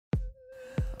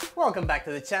Welcome back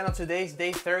to the channel. Today's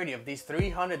day 30 of this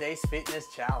 300 days fitness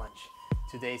challenge.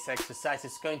 Today's exercise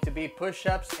is going to be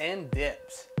push-ups and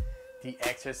dips. The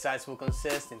exercise will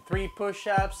consist in 3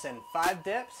 push-ups and 5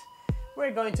 dips. We're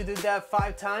going to do that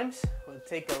 5 times. We'll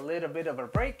take a little bit of a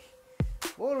break.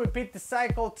 We'll repeat the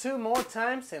cycle 2 more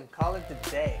times and call it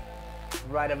the day.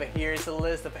 Right over here is a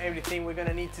list of everything we're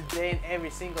gonna need today and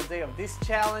every single day of this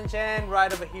challenge, and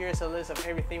right over here is a list of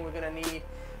everything we're gonna need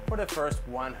for the first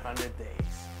 100 days.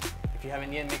 If you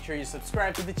haven't yet, make sure you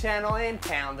subscribe to the channel and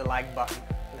pound the like button.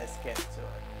 Let's get to it.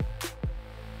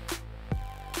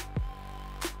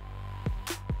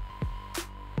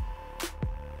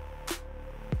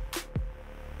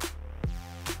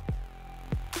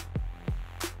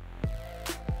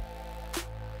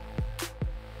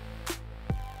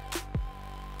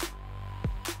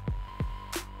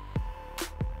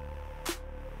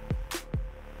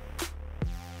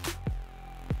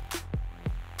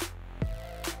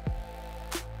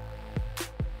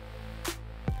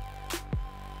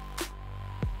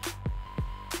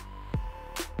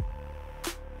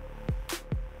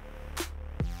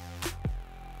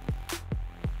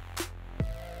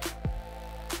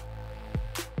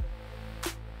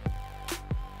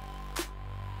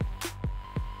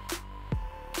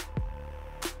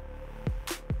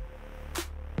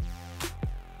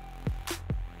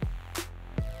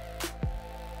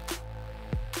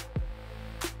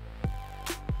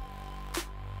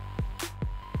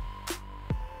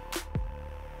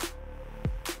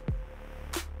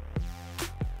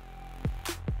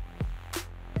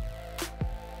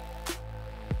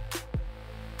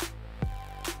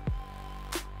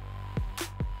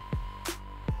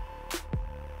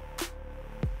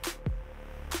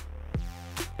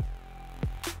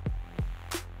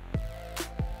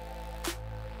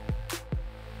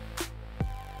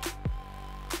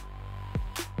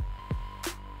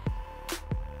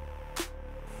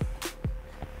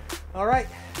 All right,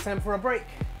 time for a break.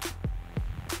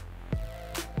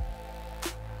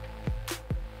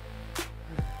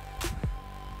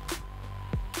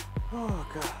 Oh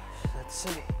gosh, let's see.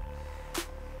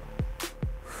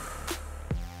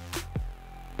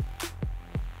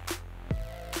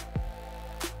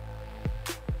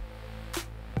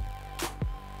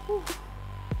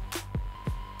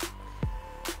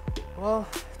 Well,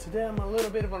 today I'm a little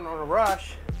bit of on a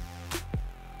rush.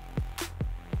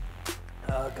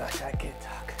 Oh gosh, I can't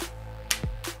talk.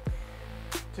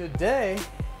 Today,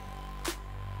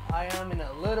 I am in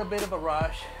a little bit of a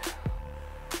rush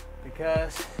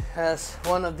because as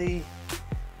one of the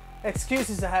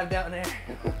excuses I have down there,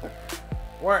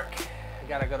 work. I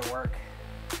gotta go to work.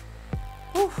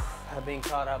 Whew, I've been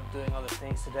caught up doing other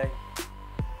things today,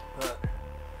 but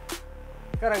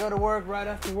gotta go to work right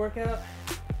after workout,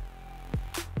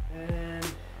 and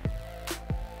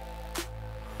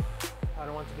I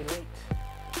don't want to be late.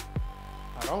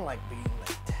 I don't like being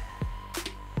late.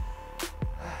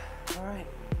 All right.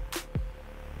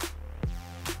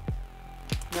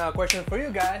 Now, a question for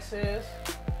you guys is,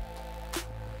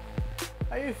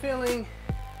 are you feeling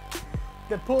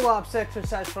the pull-ups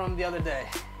exercise from the other day?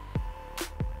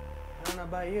 I don't know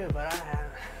about you, but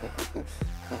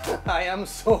I am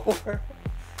sore.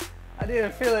 I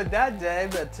didn't feel it that day,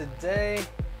 but today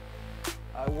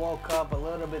I woke up a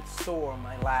little bit sore on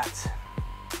my lats.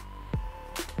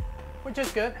 Which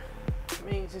is good. It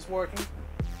means it's working.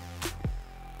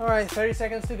 All right, 30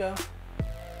 seconds to go.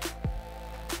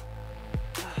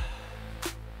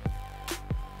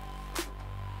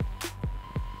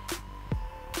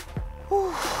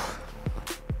 Whew.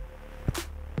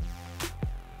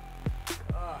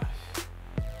 Gosh,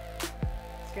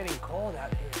 it's getting cold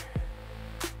out here.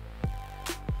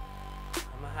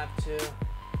 I'm gonna have to,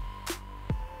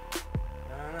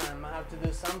 I'm gonna have to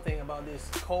do something about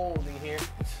this cold in here.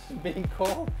 It's being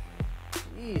cold.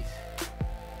 Jeez.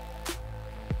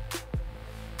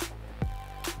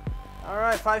 All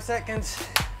right, 5 seconds.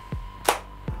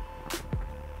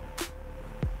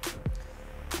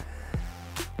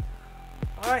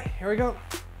 All right, here we go.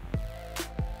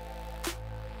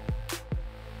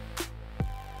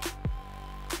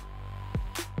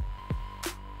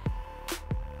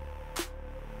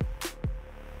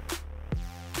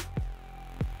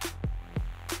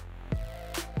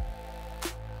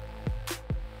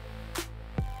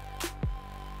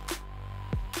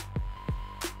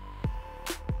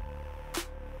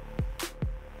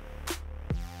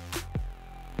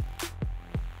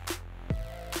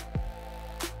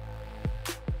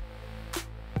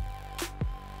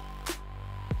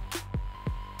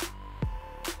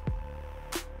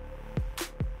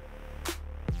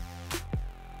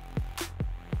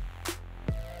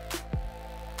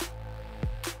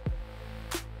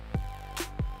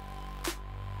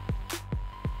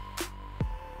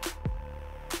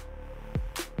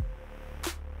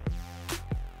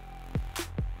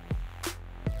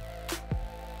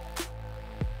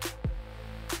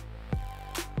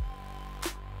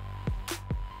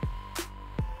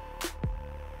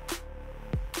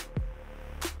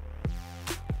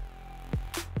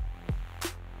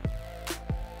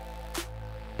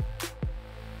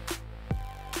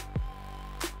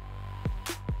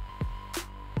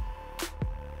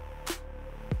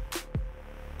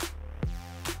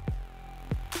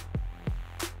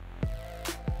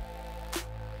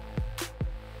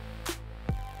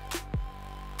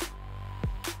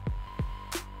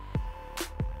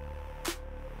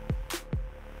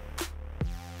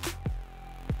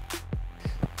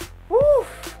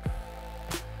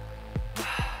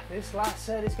 This last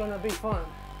set is gonna be fun.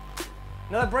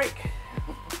 Another break.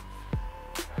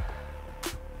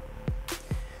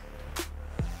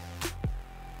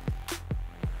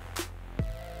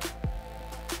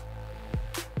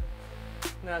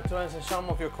 Now to answer some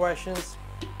of your questions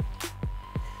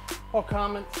or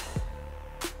comments,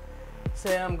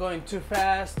 say I'm going too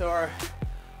fast or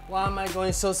why am I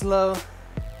going so slow?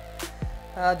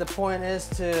 The point is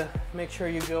to make sure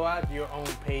you go at your own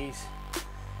pace.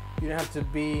 You don't have to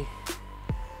be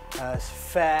as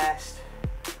fast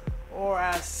or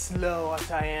as slow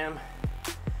as I am.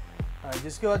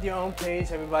 Just go at your own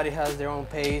pace. Everybody has their own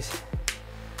pace.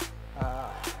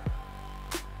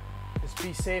 Just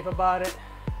be safe about it.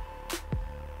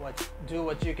 Do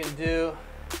what you can do.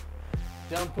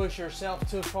 Don't push yourself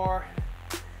too far,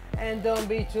 and don't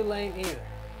be too lame either.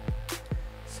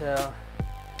 So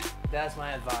that's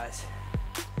my advice,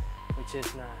 which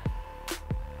is not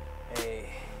a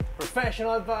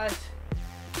professional advice.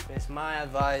 It's my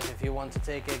advice. If you want to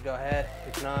take it, go ahead.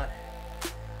 If not,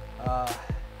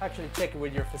 actually check it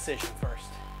with your physician first,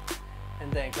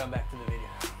 and then come back to the video.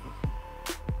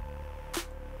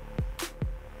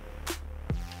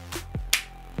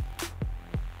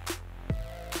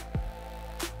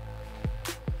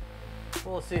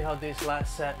 We'll see how this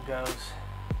last set goes,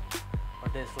 or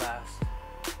this last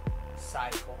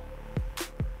cycle.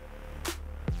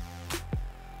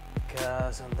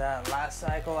 Because on that last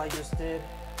cycle I just did,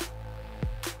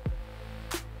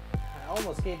 I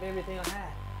almost gave everything I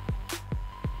had.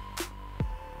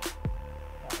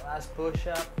 That last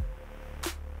push-up,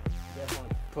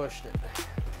 definitely pushed it.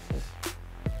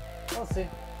 We'll see.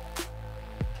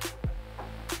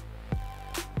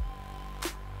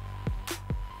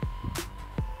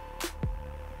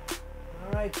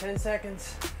 All right, 10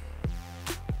 seconds.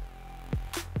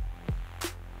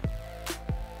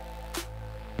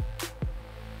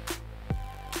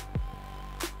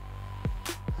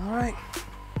 All right,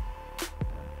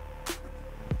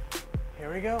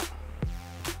 here we go.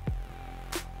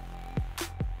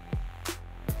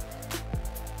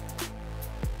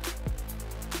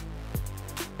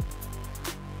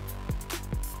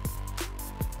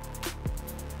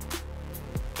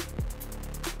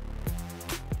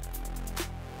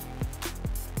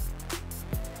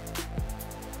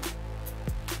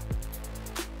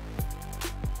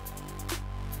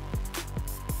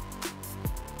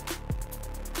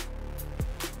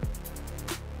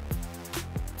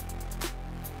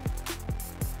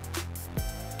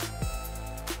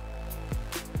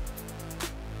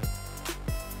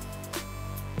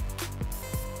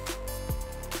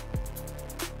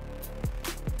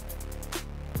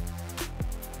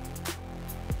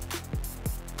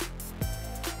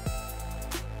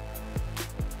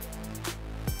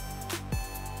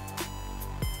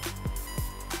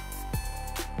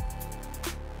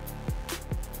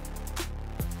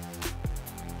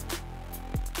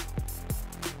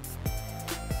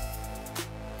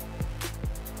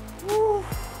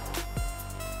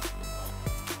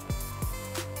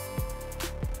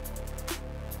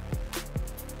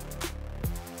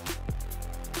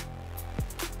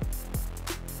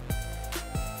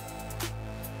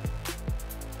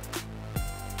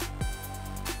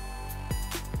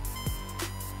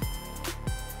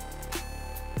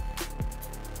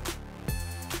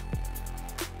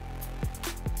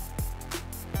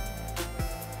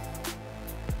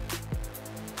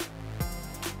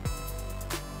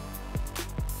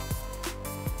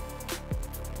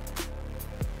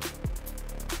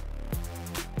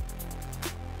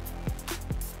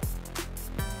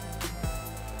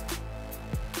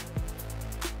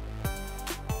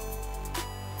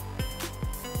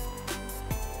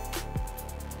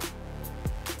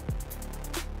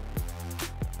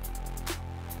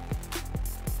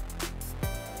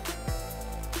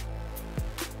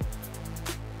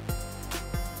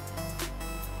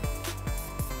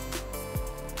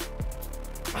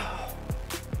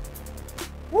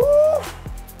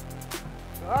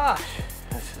 Gosh,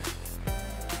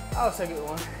 that was a good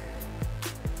one.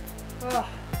 Oh,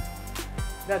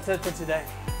 that's it for today.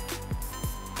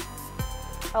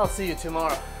 I'll see you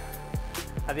tomorrow.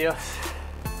 Adios.